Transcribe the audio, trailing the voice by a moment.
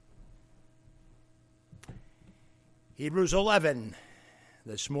Hebrews 11,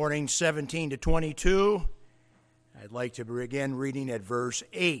 this morning 17 to 22. I'd like to begin reading at verse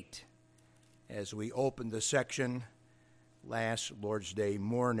 8 as we open the section last Lord's Day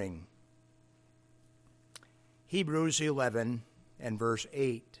morning. Hebrews 11 and verse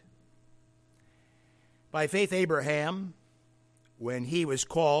 8. By faith Abraham, when he was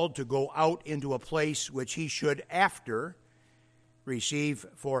called to go out into a place which he should after receive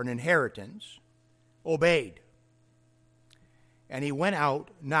for an inheritance, obeyed. And he went out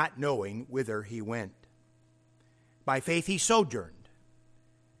not knowing whither he went. By faith he sojourned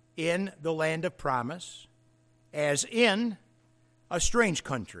in the land of promise, as in a strange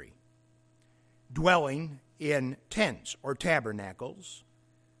country, dwelling in tents or tabernacles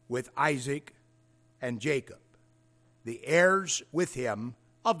with Isaac and Jacob, the heirs with him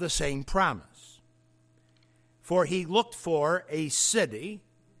of the same promise. For he looked for a city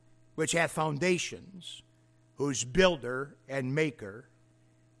which hath foundations, whose builder and maker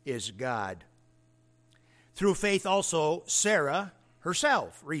is God. Through faith also Sarah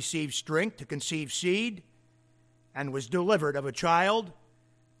herself received strength to conceive seed, and was delivered of a child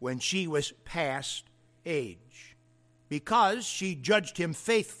when she was past age, because she judged him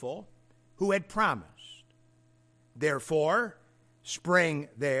faithful who had promised. Therefore sprang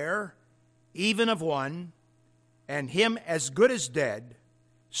there, even of one, and him as good as dead,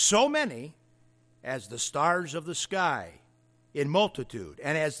 so many as the stars of the sky in multitude,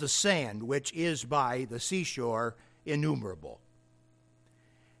 and as the sand which is by the seashore innumerable.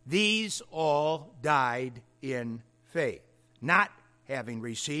 These all died in faith, not having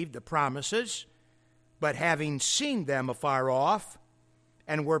received the promises, but having seen them afar off,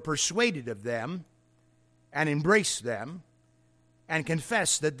 and were persuaded of them, and embraced them, and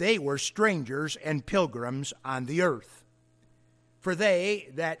confessed that they were strangers and pilgrims on the earth. For they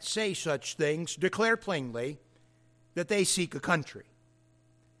that say such things declare plainly that they seek a country.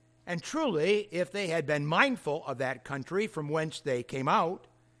 And truly, if they had been mindful of that country from whence they came out,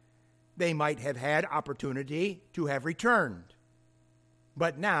 they might have had opportunity to have returned.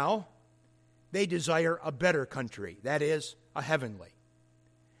 But now they desire a better country, that is, a heavenly.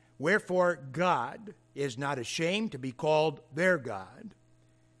 Wherefore God is not ashamed to be called their God,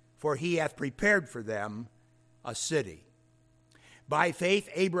 for he hath prepared for them a city. By faith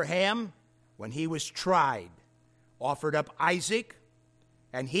Abraham, when he was tried, offered up Isaac,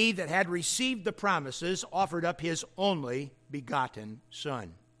 and he that had received the promises offered up his only begotten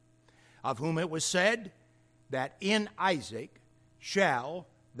son, of whom it was said that in Isaac shall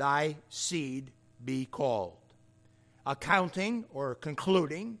thy seed be called, accounting or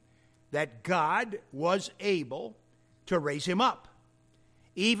concluding that God was able to raise him up,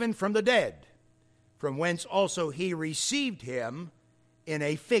 even from the dead, from whence also he received him in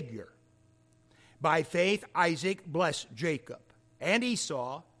a figure. By faith Isaac blessed Jacob and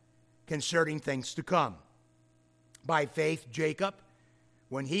Esau concerning things to come. By faith Jacob,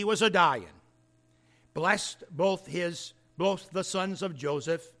 when he was a dying, blessed both the sons of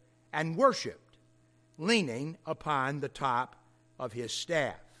Joseph, and worshipped, leaning upon the top of his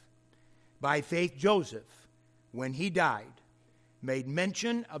staff. By faith Joseph, when he died, made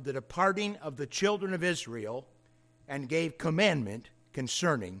mention of the departing of the children of Israel, and gave commandment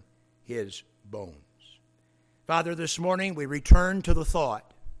concerning his bones. Father, this morning we return to the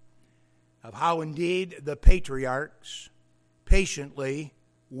thought of how indeed the patriarchs patiently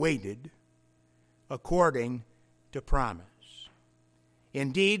waited according to promise.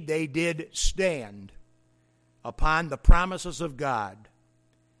 Indeed, they did stand upon the promises of God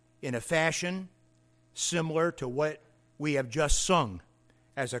in a fashion similar to what we have just sung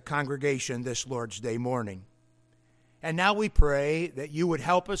as a congregation this Lord's Day morning. And now we pray that you would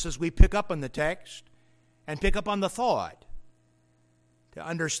help us as we pick up on the text and pick up on the thought to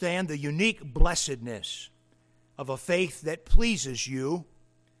understand the unique blessedness of a faith that pleases you,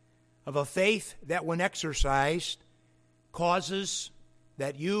 of a faith that when exercised causes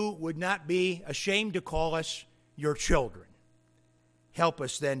that you would not be ashamed to call us your children. Help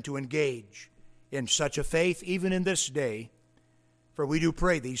us then to engage in such a faith even in this day, for we do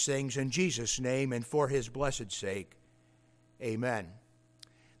pray these things in Jesus' name and for his blessed sake. Amen.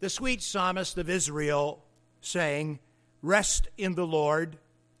 The sweet psalmist of Israel sang, "Rest in the Lord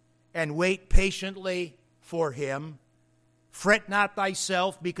and wait patiently for him. Fret not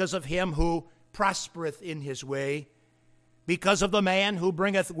thyself because of him who prospereth in his way, because of the man who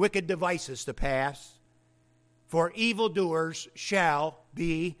bringeth wicked devices to pass. For evildoers shall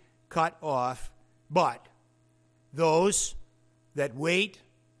be cut off, but those that wait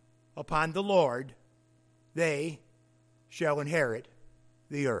upon the Lord, they shall inherit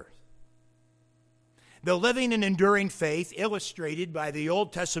the earth." The living and enduring faith illustrated by the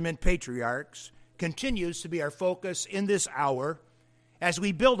Old Testament patriarchs continues to be our focus in this hour as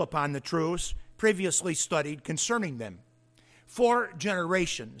we build upon the truths previously studied concerning them. 4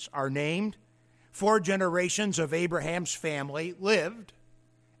 generations are named. 4 generations of Abraham's family lived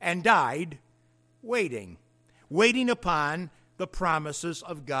and died waiting upon the promises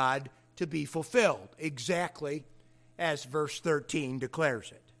of God to be fulfilled, exactly as verse 13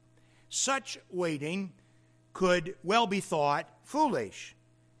 declares it. Such waiting could well be thought foolish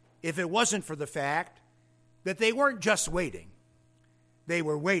if it wasn't for the fact that they weren't just waiting. They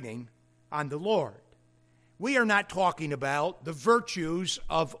were waiting on the Lord. We are not talking about the virtues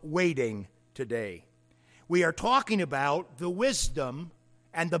of waiting today. We are talking about the wisdom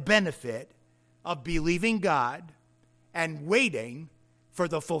and the benefit of believing God and waiting for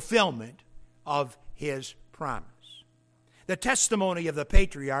the fulfillment of His promise. The testimony of the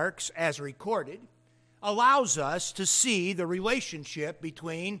patriarchs, as recorded, allows us to see the relationship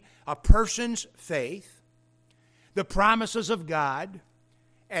between a person's faith, the promises of God,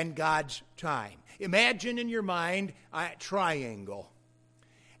 and God's time. Imagine in your mind a triangle.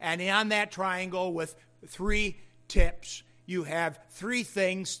 And on that triangle with 3 tips, you have 3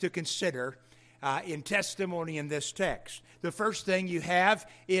 things to consider in testimony in this text. The first thing you have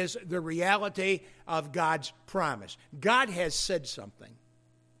is the reality of God's promise. God has said something.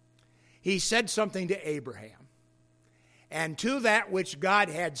 He said something to Abraham. And to that which God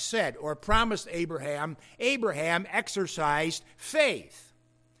had said or promised Abraham, Abraham exercised faith.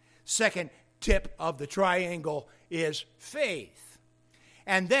 Second tip of the triangle is faith.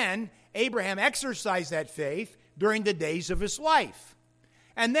 And then Abraham exercised that faith during the days of his life.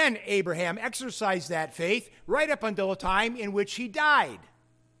 And then Abraham exercised that faith right up until the time in which he died.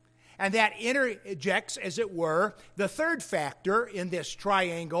 And that interjects, as it were, the third factor in this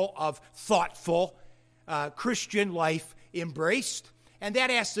triangle of thoughtful Christian life embraced, and that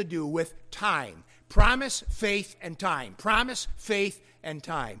has to do with time. Promise, faith, and time. Promise, faith, and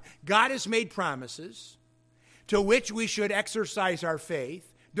time. God has made promises to which we should exercise our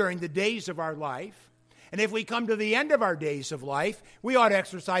faith during the days of our life. And if we come to the end of our days of life, we ought to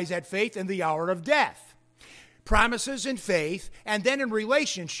exercise that faith in the hour of death. Promises and faith, and then in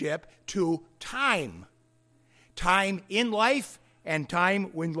relationship to time. Time in life and time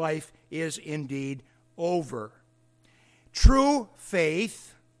when life is indeed over. True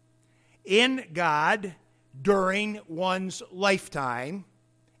faith in God during one's lifetime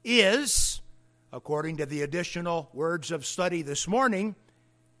is, according to the additional words of study this morning,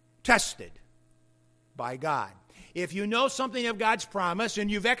 tested by God. If you know something of God's promise and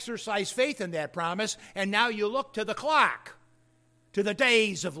you've exercised faith in that promise, and now you look to the clock, to the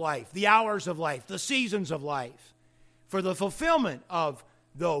days of life, the hours of life, the seasons of life, for the fulfillment of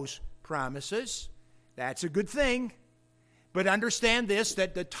those promises, that's a good thing. But understand this,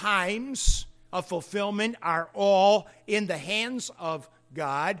 that the times of fulfillment are all in the hands of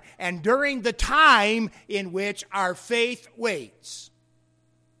God, and during the time in which our faith waits.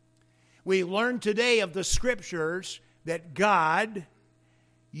 We learn today of the Scriptures that God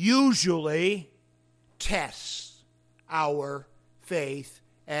usually tests our faith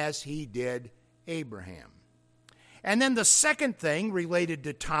as He did Abraham. And then the second thing related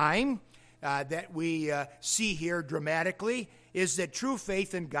to time that we see here dramatically is that true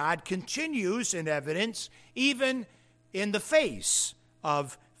faith in God continues in evidence even in the face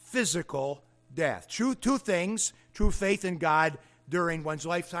of physical death. Two things, true faith in God during one's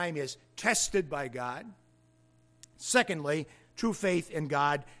lifetime is tested by God. Secondly, true faith in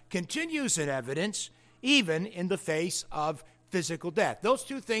God continues in evidence even in the face of physical death. Those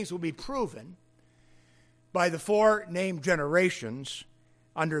 2 things will be proven by the 4 named generations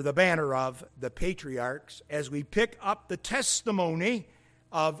under the banner of the patriarchs as we pick up the testimony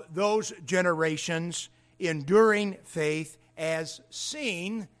of those generations' enduring faith as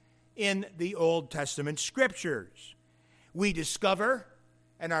seen in the Old Testament Scriptures. We discover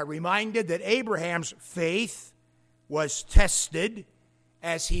and are reminded that Abraham's faith was tested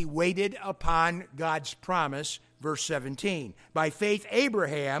as he waited upon God's promise, verse 17. By faith,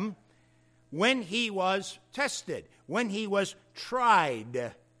 Abraham, when he was tested, when he was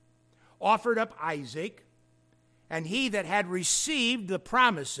tried, offered up Isaac, and he that had received the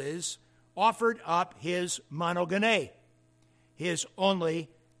promises offered up his monogene, his only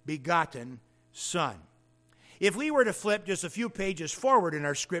begotten son. If we were to flip just a few pages forward in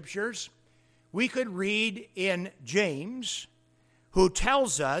our Scriptures, we could read in James, who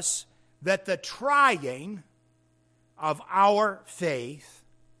tells us that the trying of our faith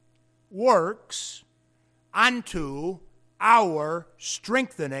works unto our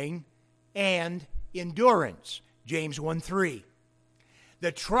strengthening and endurance, James 1:3.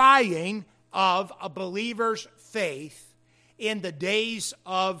 The trying of a believer's faith in the days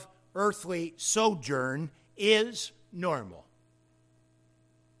of earthly sojourn is normal.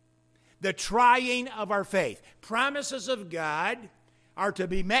 The trying of our faith. Promises of God are to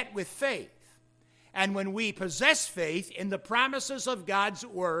be met with faith. And when we possess faith in the promises of God's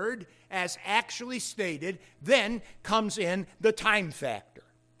word, as actually stated, then comes in the time factor.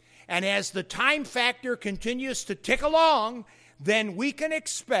 And as the time factor continues to tick along, then we can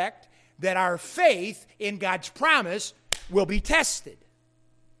expect that our faith in God's promise will be tested.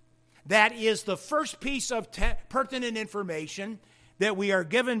 That is the first piece of pertinent information that we are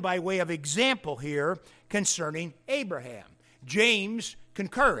given by way of example here concerning Abraham. James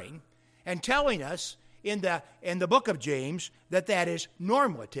concurring and telling us in the book of James that is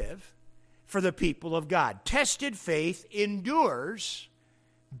normative for the people of God. Tested faith endures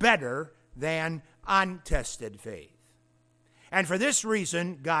better than untested faith. And for this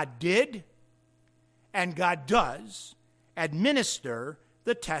reason, God did and God does administer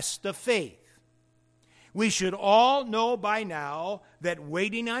the test of faith. We should all know by now that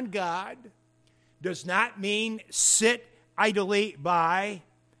waiting on God does not mean sit idly by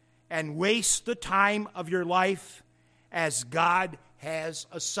and waste the time of your life as God has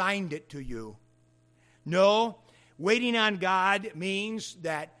assigned it to you. No, waiting on God means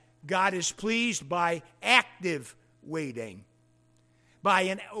that God is pleased by active waiting, by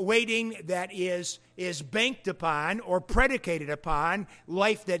an waiting that is banked upon or predicated upon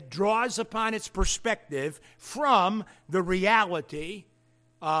life that draws upon its perspective from the reality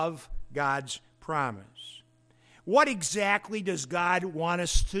of God's promise. What exactly does God want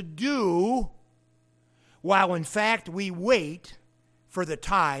us to do while in fact we wait for the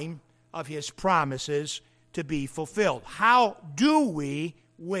time of his promises to be fulfilled? How do we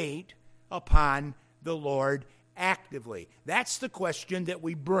wait upon the Lord actively? That's the question that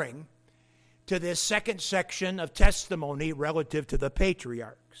we bring to this second section of testimony relative to the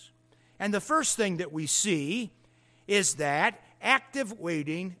patriarchs. And the first thing that we see is that active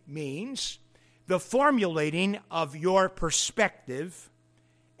waiting means the formulating of your perspective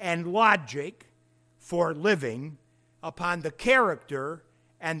and logic for living upon the character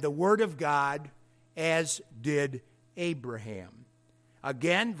and the word of God, as did Abraham.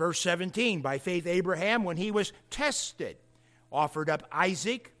 Again, verse 17, by faith Abraham, when he was tested, offered up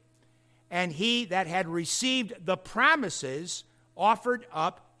Isaac, and he that had received the promises offered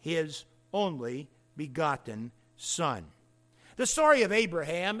up his only begotten son. The story of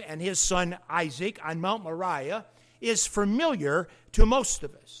Abraham and his son Isaac on Mount Moriah is familiar to most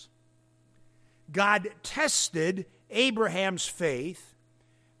of us. God tested Abraham's faith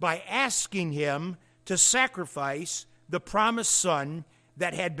by asking him to sacrifice the promised son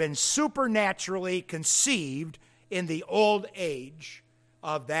that had been supernaturally conceived in the old age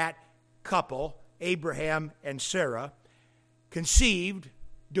of that couple, Abraham and Sarah, conceived,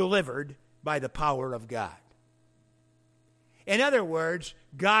 delivered by the power of God. In other words,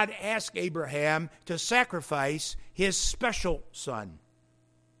 God asked Abraham to sacrifice his special son,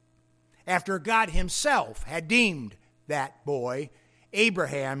 after God himself had deemed that boy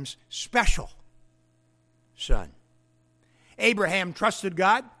Abraham's special son. Abraham trusted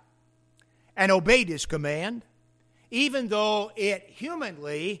God and obeyed his command, even though it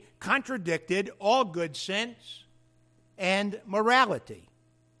humanly contradicted all good sense and morality.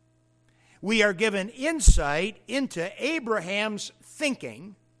 We are given insight into Abraham's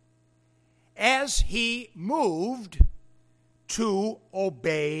thinking as he moved to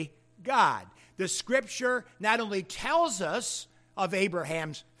obey God. The scripture not only tells us of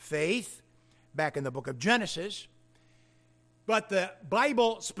Abraham's faith back in the book of Genesis, but the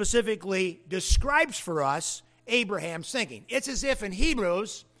Bible specifically describes for us Abraham's thinking. It's as if in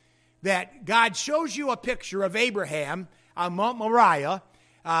Hebrews that God shows you a picture of Abraham on Mount Moriah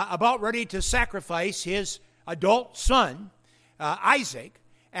about ready to sacrifice his adult son, Isaac,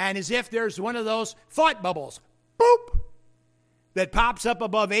 and as if there's one of those thought bubbles, boop, that pops up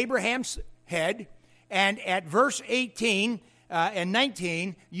above Abraham's head, and at verse 18 and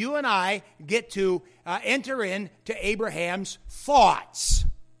 19, you and I get to enter into Abraham's thoughts.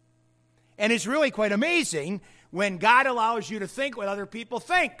 And it's really quite amazing when God allows you to think what other people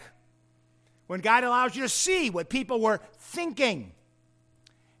think, when God allows you to see what people were thinking.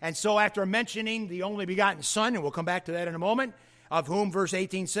 And so after mentioning the only begotten son, and we'll come back to that in a moment, of whom verse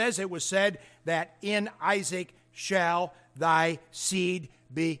 18 says, it was said that in Isaac shall thy seed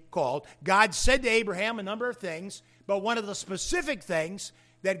be called. God said to Abraham a number of things, but one of the specific things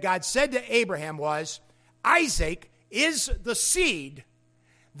that God said to Abraham was, Isaac is the seed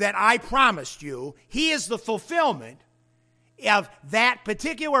that I promised you. He is the fulfillment of that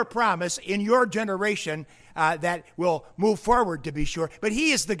particular promise in your generation that will move forward, to be sure. But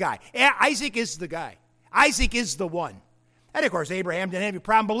he is the guy. Isaac is the guy. Isaac is the one. And, of course, Abraham didn't have any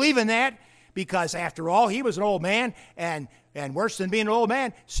problem believing that because, after all, he was an old man. And worse than being an old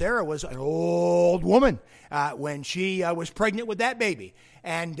man, Sarah was an old woman when she was pregnant with that baby.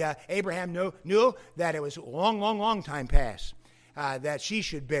 And Abraham knew that it was a long time past that she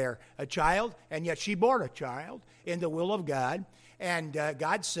should bear a child. And yet she bore a child in the will of God. And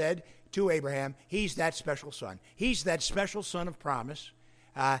God said to Abraham, he's that special son. He's that special son of promise.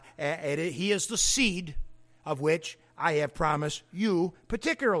 He is the seed of which I have promised you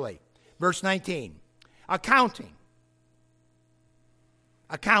particularly. Verse 19, accounting.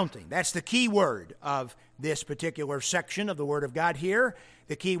 Accounting, that's the key word of this particular section of the Word of God here.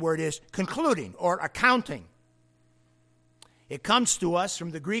 The key word is concluding or accounting. It comes to us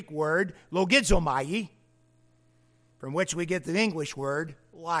from the Greek word logizomai, from which we get the English word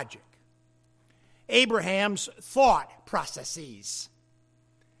logic. Abraham's thought processes,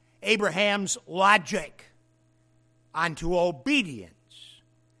 Abraham's logic unto obedience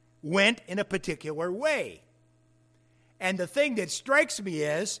went in a particular way. And the thing that strikes me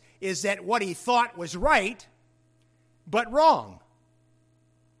is that what he thought was right, but wrong.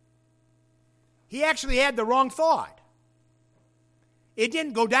 He actually had the wrong thought. It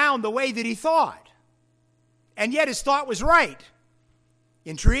didn't go down the way that he thought. And yet his thought was right.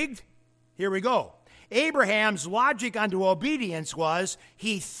 Intrigued? Here we go. Abraham's logic unto obedience was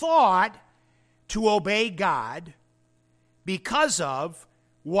he thought to obey God because of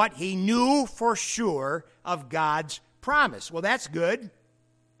what he knew for sure of God's promise. Well, that's good.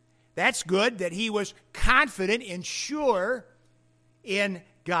 That's good that he was confident and sure in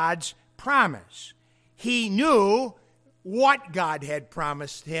God's promise. He knew what God had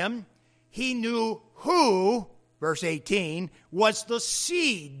promised him. He knew who, verse 18, was the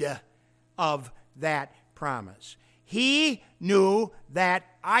seed of that promise. He knew that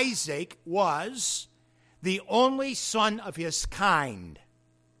Isaac was the only son of his kind.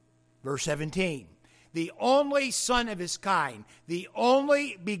 Verse 17, the only son of his kind, the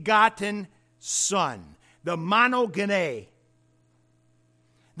only begotten son, the monogene.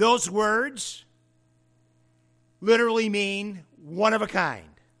 Those words literally mean one of a kind.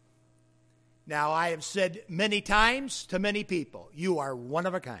 Now, I have said many times to many people, you are one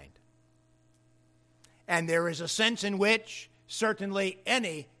of a kind. And there is a sense in which certainly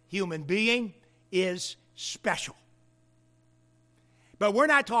any human being is special. But we're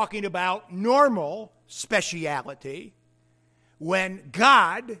not talking about normal speciality when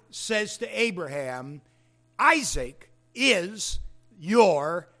God says to Abraham, Isaac is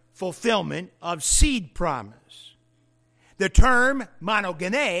your fulfillment of seed promise. The term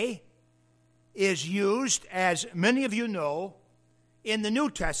monogene is used, as many of you know, in the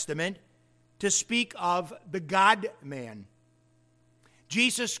New Testament to speak of the God-man.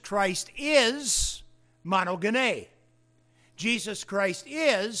 Jesus Christ is monogene. Jesus Christ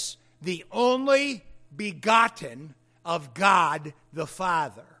is the only begotten of God the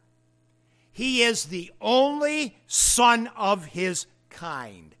Father. He is the only son of his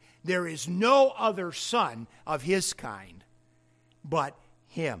kind. There is no other son of his kind but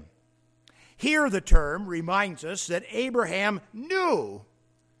him. Here the term reminds us that Abraham knew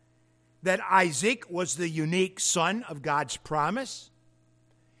that Isaac was the unique son of God's promise.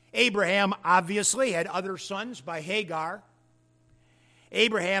 Abraham obviously had other sons by Hagar.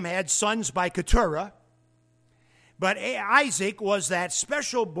 Abraham had sons by Keturah. But Isaac was that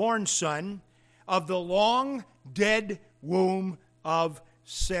special born son of the long dead womb of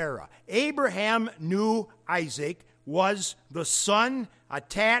Sarah. Abraham knew Isaac was the son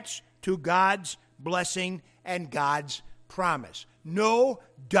attached to God's blessing and God's promise. No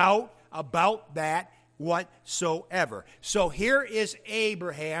doubt about that whatsoever. So here is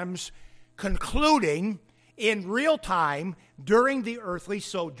Abraham's concluding in real time during the earthly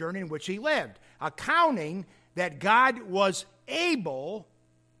sojourn in which he lived, accounting that God was able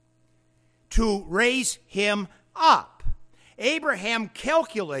to raise him up. Abraham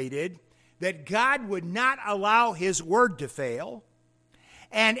calculated that God would not allow his word to fail,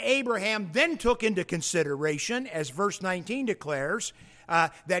 and Abraham then took into consideration, as verse 19 declares,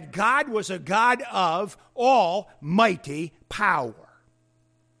 that God was a God of almighty power.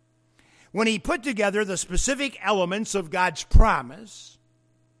 When he put together the specific elements of God's promise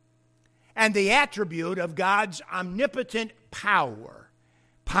and the attribute of God's omnipotent power,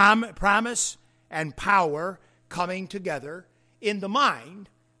 promise and power coming together in the mind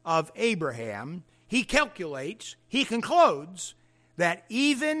of Abraham, he calculates, he concludes that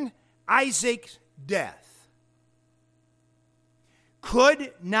even Isaac's death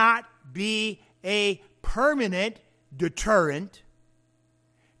could not be a permanent deterrent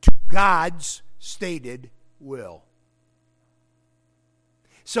to God's stated will.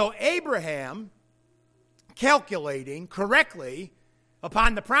 So Abraham, calculating correctly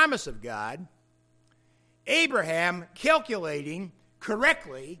upon the promise of God, Abraham calculating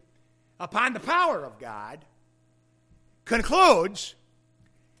correctly upon the power of God, concludes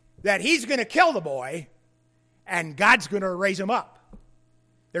that he's going to kill the boy and God's going to raise him up.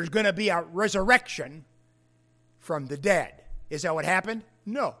 There's going to be a resurrection from the dead. Is that what happened?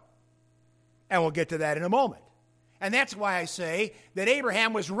 No. And we'll get to that in a moment. And that's why I say that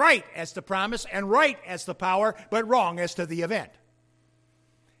Abraham was right as to promise and right as to power, but wrong as to the event.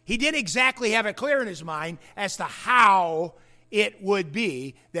 He didn't exactly have it clear in his mind as to how it would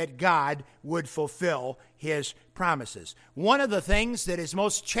be that God would fulfill his promises. One of the things that is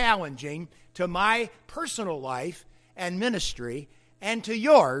most challenging to my personal life and ministry and to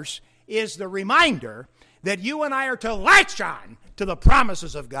yours is the reminder that you and I are to latch on to the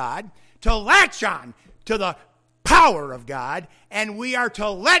promises of God, to latch on to the power of God, and we are to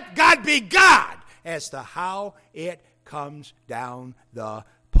let God be God as to how it comes down the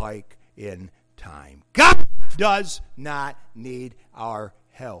pike in time. God does not need our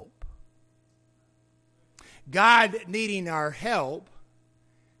help. God needing our help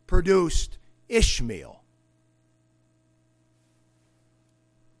produced Ishmael.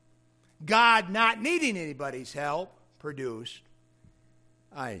 God not needing anybody's help produced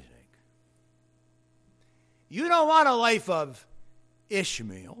Isaac. You don't want a life of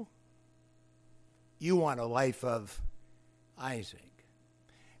Ishmael. You want a life of Isaac.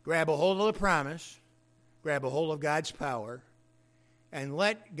 Grab a hold of the promise, grab a hold of God's power, and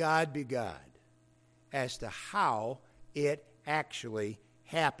let God be God as to how it actually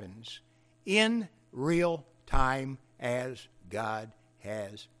happens in real time as God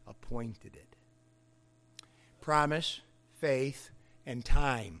has appointed it. Promise, faith, and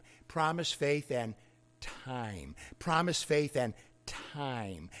time. Promise, faith, and time. Promise, faith, and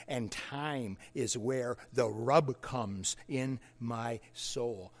time. And time is where the rub comes in my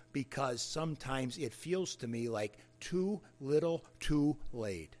soul, because sometimes it feels to me like too little, too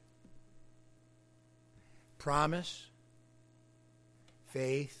late. Promise,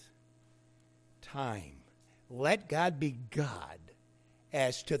 faith, time. Let God be God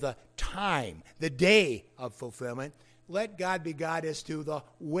as to the time, the day of fulfillment. Let God be God as to the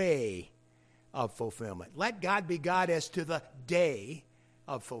way of fulfillment. Let God be God as to the day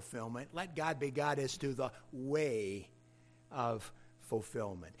of fulfillment. Let God be God as to the way of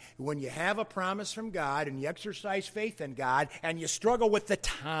fulfillment. When you have a promise from God and you exercise faith in God and you struggle with the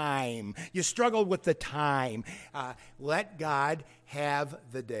time, let God have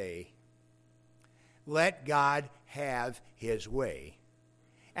the day. Let God have his way.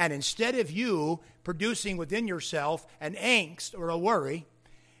 And instead of you producing within yourself an angst or a worry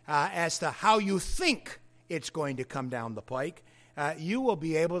as to how you think it's going to come down the pike, you will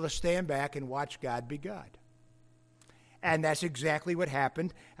be able to stand back and watch God be God. And that's exactly what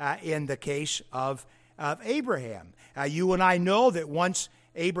happened in the case of Abraham. You and I know that once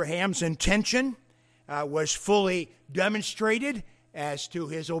Abraham's intention was fully demonstrated as to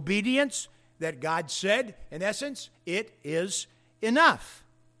his obedience, that God said, in essence, it is enough.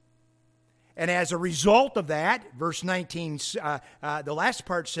 And as a result of that, verse 19, the last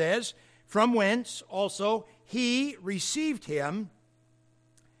part says, from whence also he received him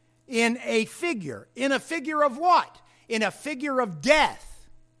in a figure. In a figure of what? In a figure of death.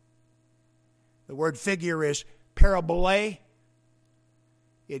 The word figure is parabole.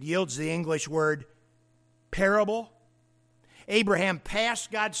 It yields the English word parable. Abraham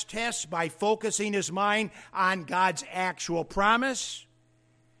passed God's test by focusing his mind on God's actual promise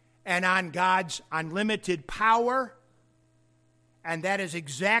and on God's unlimited power. And that is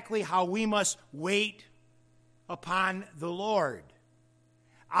exactly how we must wait upon the Lord.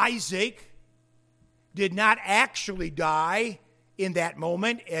 Isaac did not actually die in that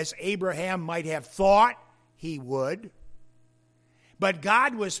moment as Abraham might have thought he would. But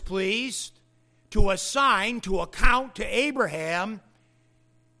God was pleased to assign, to account to Abraham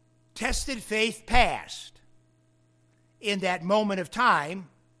tested faith past in that moment of time,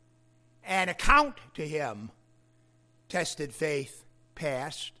 and account to him tested faith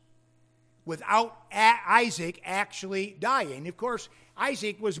past without Isaac actually dying. Of course,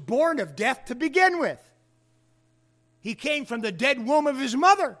 Isaac was born of death to begin with. He came from the dead womb of his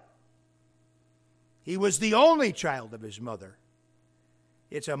mother. He was the only child of his mother.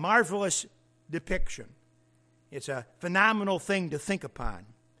 It's a marvelous depiction It's a phenomenal thing to think upon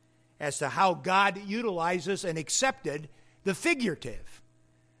as to how God utilizes and accepted the figurative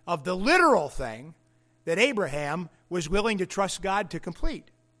of the literal thing that Abraham was willing to trust God to complete.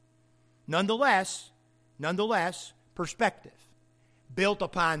 Nonetheless, perspective. Built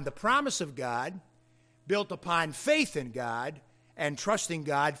upon the promise of God, built upon faith in God, and trusting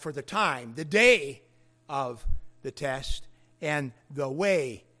God for the time, the day of the test, and the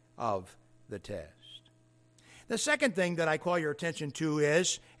way of the test. The second thing that I call your attention to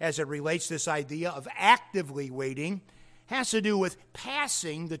is, as it relates to this idea of actively waiting, has to do with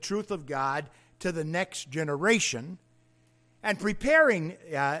passing the truth of God to the next generation and preparing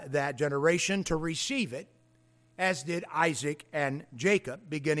that generation to receive it, as did Isaac and Jacob,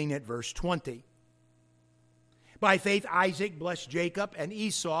 beginning at verse 20. By faith, Isaac blessed Jacob and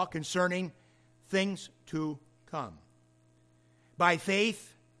Esau concerning things to come. By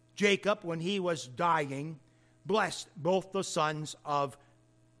faith, Jacob, when he was dying, blessed both the sons of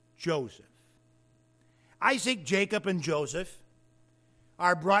Joseph. Isaac, Jacob, and Joseph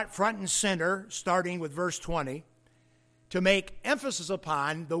are brought front and center, starting with verse 20, to make emphasis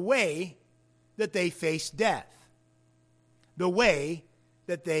upon the way that they faced death. The way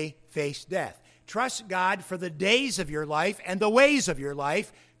that they faced death. Trust God for the days of your life and the ways of your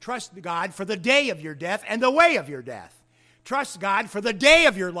life. Trust God for the day of your death and the way of your death. Trust God for the day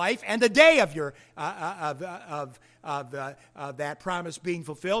of your life and the day of your that promise being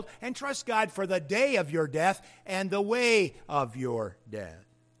fulfilled, and trust God for the day of your death and the way of your death.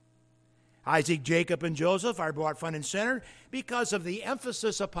 Isaac, Jacob, and Joseph are brought front and center because of the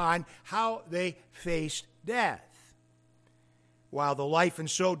emphasis upon how they faced death. While the life and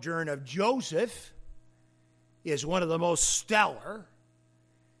sojourn of Joseph is one of the most stellar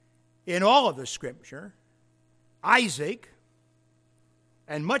in all of the Scripture, Isaac,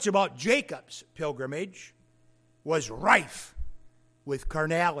 and much about Jacob's pilgrimage, was rife with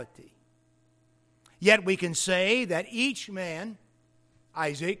carnality. Yet we can say that each man,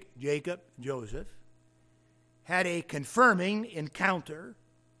 Isaac, Jacob, Joseph, had a confirming encounter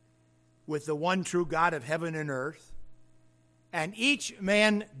with the one true God of heaven and earth, and each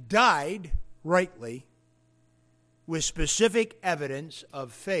man died rightly with specific evidence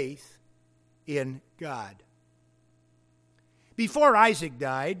of faith in God. Before Isaac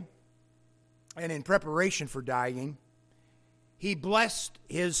died, and in preparation for dying, he blessed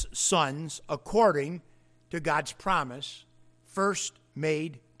his sons according to God's promise first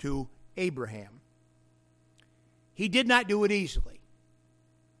made to Abraham. He did not do it easily.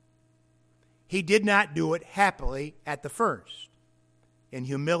 He did not do it happily at the first, in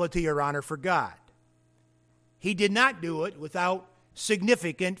humility or honor for God. He did not do it without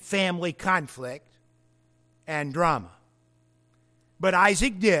significant family conflict and drama. But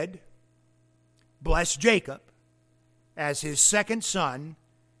Isaac did bless Jacob as his second son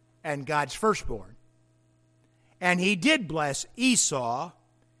and God's firstborn. And he did bless Esau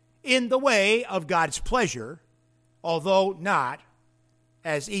in the way of God's pleasure, although not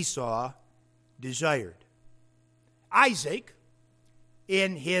as Esau desired. Isaac,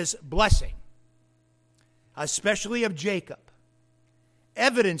 in his blessing, especially of Jacob,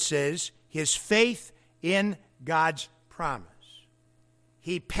 evidences his faith in God's promise.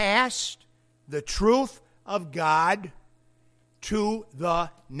 He passed the truth of God to the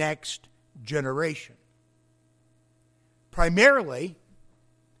next generation. Primarily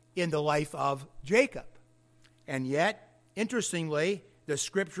in the life of Jacob. And yet, interestingly, the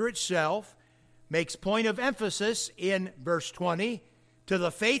Scripture itself makes point of emphasis in verse 20 to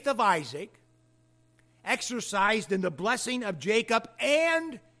the faith of Isaac, exercised in the blessing of Jacob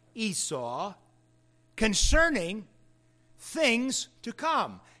and Esau, concerning things to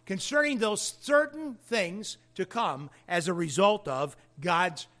come, concerning those certain things to come as a result of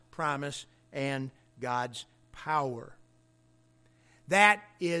God's promise and God's power. That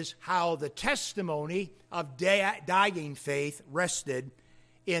is how the testimony of dying faith rested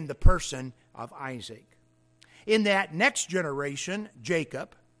in the person of Isaac. In that next generation,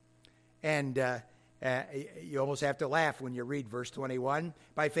 Jacob, and you almost have to laugh when you read verse 21,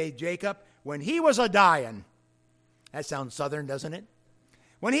 by faith Jacob, when he was a-dying, that sounds southern, doesn't it?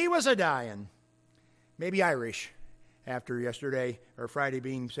 When he was a-dying, maybe Irish, after yesterday or Friday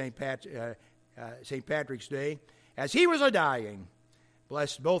being St. Patrick's Day, as he was a-dying,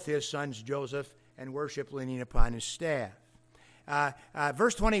 blessed both his sons Joseph and worship leaning upon his staff.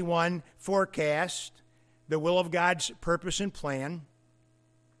 Verse 21 forecast the will of God's purpose and plan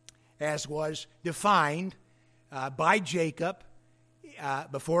as was defined by Jacob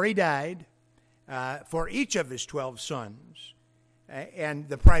before he died for each of his 12 sons. And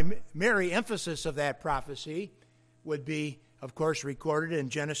the primary emphasis of that prophecy would be, of course, recorded in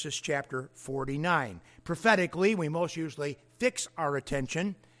Genesis chapter 49. Prophetically, we most usually fix our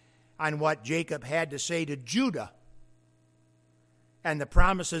attention on what Jacob had to say to Judah and the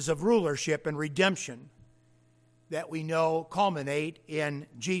promises of rulership and redemption that we know culminate in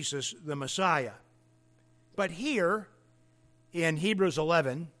Jesus the Messiah. But here in Hebrews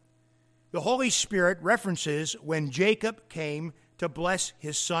 11, the Holy Spirit references when Jacob came to bless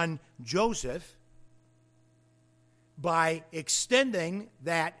his son Joseph by extending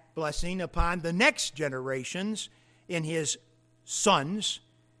that blessing upon the next generations in his sons,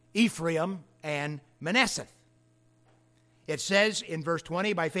 Ephraim and Manasseh. It says in verse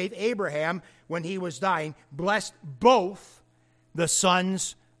 20, by faith Abraham, when he was dying, blessed both the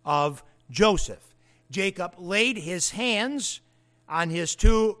sons of Joseph. Jacob laid his hands on his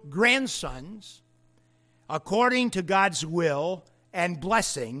two grandsons according to God's will and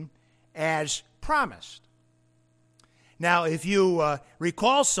blessing as promised. Now, if you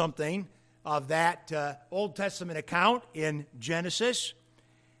recall something of that Old Testament account in Genesis,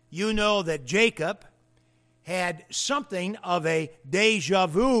 you know that Jacob had something of a deja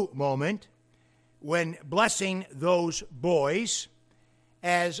vu moment when blessing those boys,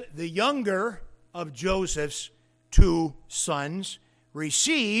 as the younger of Joseph's two sons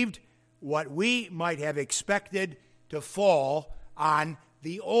received what we might have expected to fall on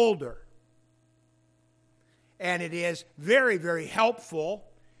the older. And it is very, very helpful,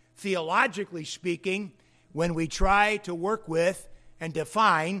 theologically speaking, when we try to work with and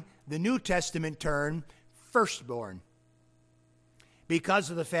define the New Testament term firstborn. Because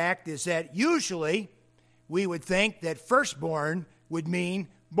of the fact is that usually we would think that firstborn would mean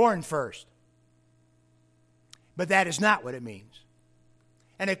born first. But that is not what it means.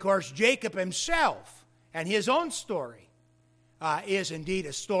 And of course, Jacob himself and his own story is indeed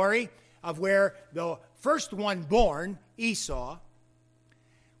a story of where the first one born, Esau,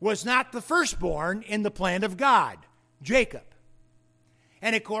 was not the firstborn in the plan of God, Jacob.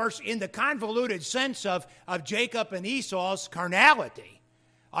 And of course, in the convoluted sense of Jacob and Esau's carnality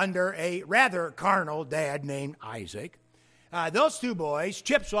under a rather carnal dad named Isaac, those two boys,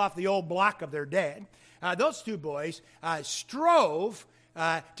 chips off the old block of their dad, those two boys strove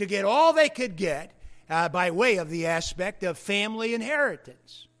to get all they could get by way of the aspect of family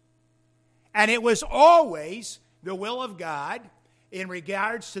inheritance. And it was always the will of God in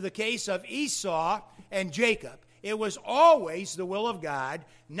regards to the case of Esau and Jacob. It was always the will of God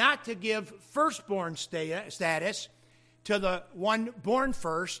not to give firstborn status to the one born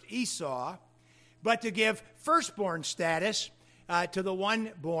first, Esau, but to give firstborn status to the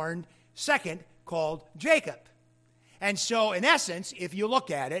one born second, called Jacob. And so, in essence, if you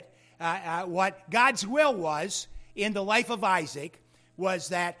look at it, what God's will was in the life of Isaac was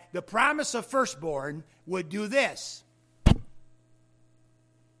that the promise of firstborn would do this.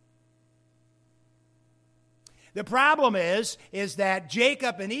 The problem is that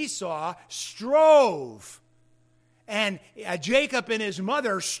Jacob and Esau strove, and Jacob and his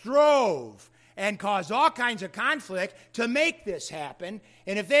mother strove and caused all kinds of conflict to make this happen.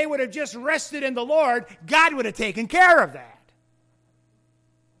 And if they would have just rested in the Lord, God would have taken care of that.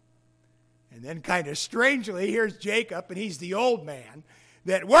 And then kind of strangely, here's Jacob, and he's the old man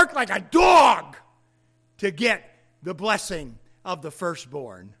that worked like a dog to get the blessing of the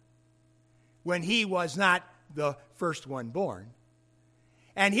firstborn when he was not the first one born.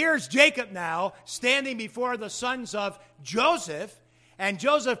 And here's Jacob now standing before the sons of Joseph, and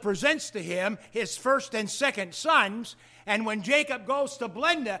Joseph presents to him his first and second sons. And when Jacob goes to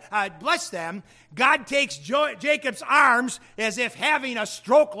bless them, God takes Jacob's arms as if having a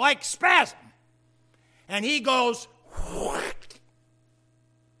stroke-like spasm. And he goes,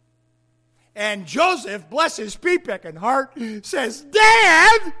 and Joseph, bless his pea-picking heart, says,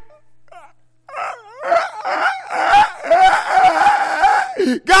 Dad,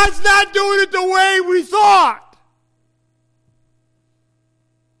 God's not doing it the way we thought.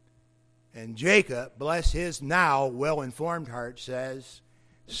 And Jacob, bless his now well-informed heart, says,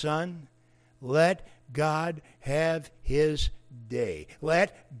 Son, let God have his day.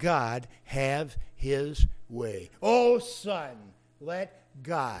 Let God have his way. Oh, son, let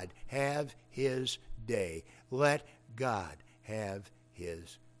God have his day. Let God have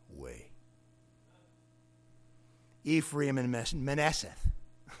his way. Ephraim and Manasseh.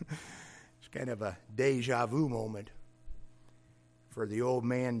 It's kind of a deja vu moment for the old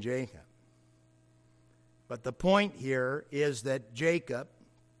man Jacob. But the point here is that Jacob,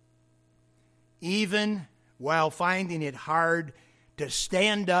 even while finding it hard to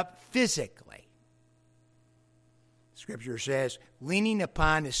stand up physically, Scripture says, leaning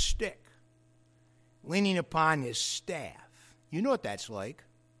upon his stick, leaning upon his staff. You know what that's like.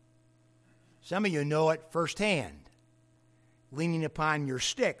 Some of you know it firsthand. Leaning upon your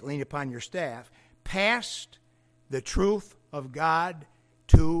stick, leaning upon your staff, passed the truth of God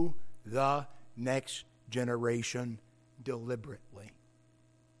to the next generation deliberately.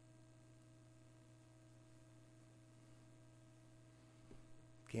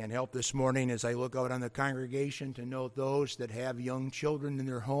 Can't help this morning as I look out on the congregation to note those that have young children in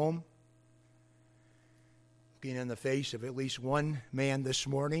their home. Looking in the face of at least one man this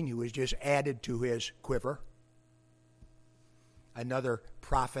morning who was just added to his quiver. Another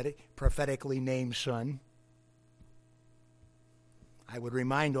prophetically named son. I would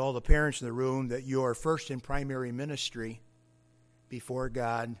remind all the parents in the room that your first and primary ministry before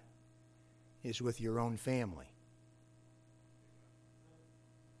God is with your own family.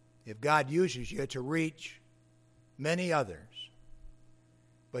 If God uses you to reach many others,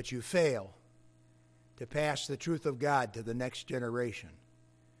 but you fail to pass the truth of God to the next generation,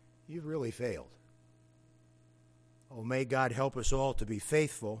 you've really failed. Oh, may God help us all to be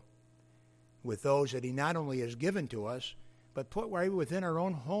faithful with those that he not only has given to us, but put right within our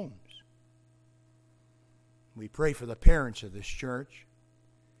own homes. We pray for the parents of this church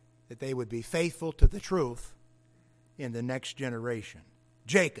that they would be faithful to the truth in the next generation.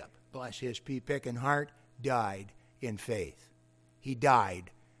 Jacob, bless his pea-picking heart, died in faith. He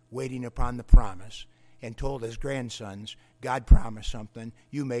died waiting upon the promise and told his grandsons, God promised something.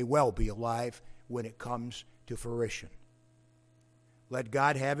 You may well be alive when it comes to fruition. Let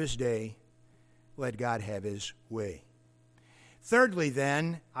God have his day. Let God have his way. Thirdly,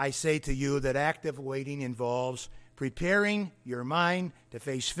 then, I say to you that active waiting involves preparing your mind to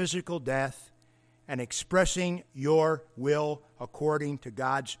face physical death and expressing your will according to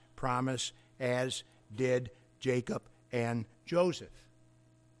God's promise, as did Jacob and Joseph.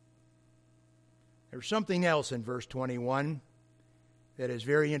 There's something else in verse 21 that is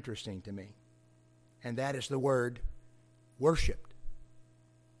very interesting to me, and that is the word worshipped.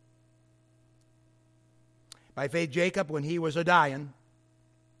 By faith, Jacob, when he was a-dying,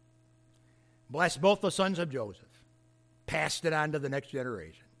 blessed both the sons of Joseph, passed it on to the next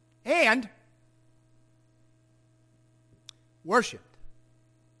generation, and worshipped.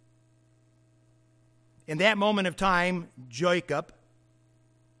 In that moment of time, Jacob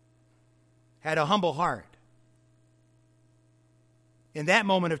had a humble heart. In that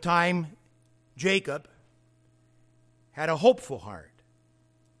moment of time, Jacob had a hopeful heart.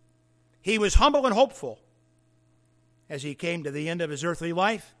 He was humble and hopeful as he came to the end of his earthly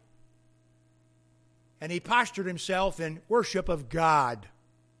life, and he postured himself in worship of God.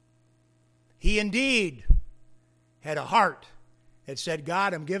 He indeed had a heart that said,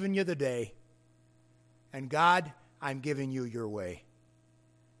 God, I'm giving you the day, and God, I'm giving you your way.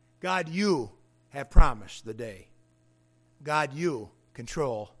 God, you have promised the day. God, you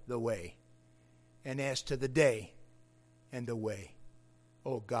control the way. And as to the day and the way,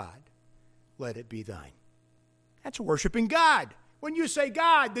 oh God, let it be thine. That's worshiping God. When you say,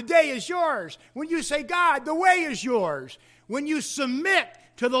 God, the day is yours. When you say, God, the way is yours. When you submit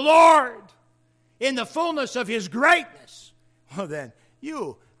to the Lord in the fullness of his greatness, well then,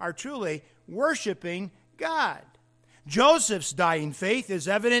 you are truly worshiping God. Joseph's dying faith is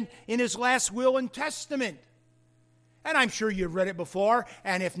evident in his last will and testament. And I'm sure you've read it before,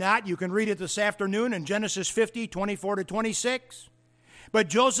 and if not, you can read it this afternoon in Genesis 50, 24 to 26. But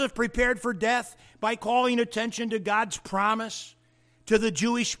Joseph prepared for death by calling attention to God's promise to the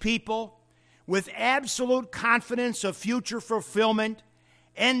Jewish people with absolute confidence of future fulfillment,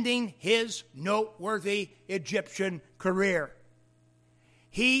 ending his noteworthy Egyptian career.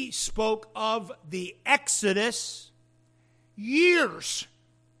 He spoke of the Exodus years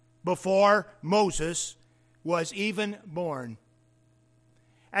before Moses was even born.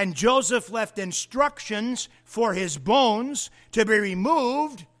 And Joseph left instructions for his bones to be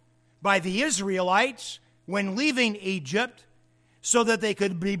removed by the Israelites when leaving Egypt so that they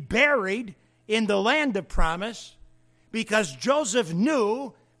could be buried in the land of promise, because Joseph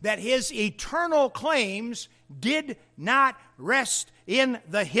knew that his eternal claims did not rest in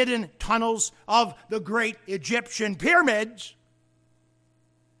the hidden tunnels of the great Egyptian pyramids,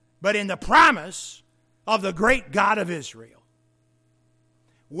 but in the promise of the great God of Israel.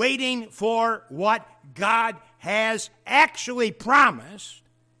 Waiting for what God has actually promised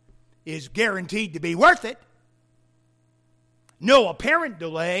is guaranteed to be worth it. No apparent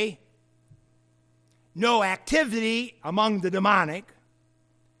delay, no activity among the demonic,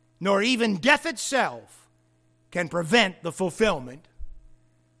 nor even death itself can prevent the fulfillment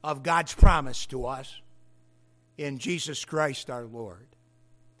of God's promise to us in Jesus Christ our Lord.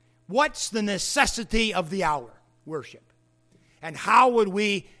 What's the necessity of the hour? Worship. And how would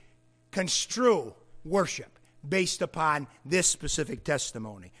we construe worship based upon this specific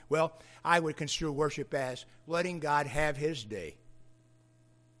testimony? Well, I would construe worship as letting God have his day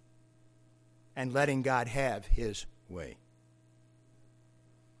and letting God have his way.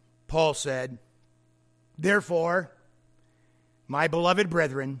 Paul said, "Therefore, my beloved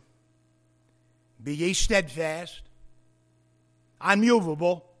brethren, be ye steadfast,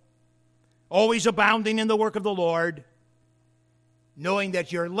 unmovable, always abounding in the work of the Lord, knowing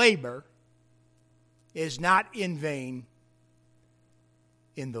that your labor is not in vain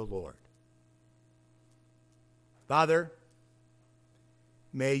in the Lord." Father,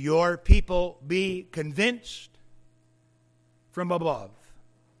 may your people be convinced from above.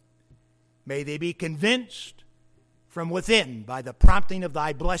 May they be convinced from within by the prompting of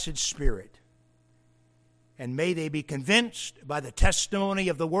thy blessed Spirit. And may they be convinced by the testimony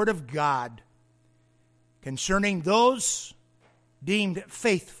of the Word of God concerning those deemed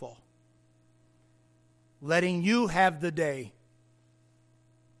faithful, letting you have the day,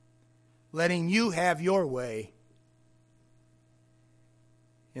 letting you have your way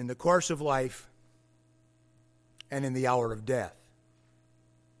in the course of life and in the hour of death.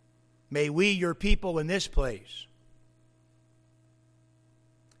 May we, your people in this place,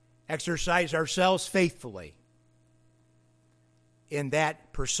 exercise ourselves faithfully in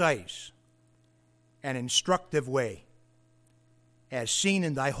that precise and instructive way as seen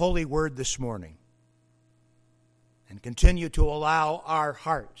in thy holy word this morning, and continue to allow our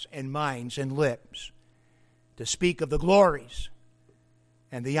hearts and minds and lips to speak of the glories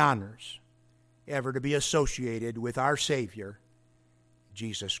and the honors ever to be associated with our Savior,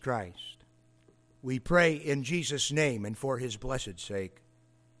 Jesus Christ. We pray in Jesus' name and for his blessed sake.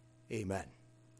 Amen.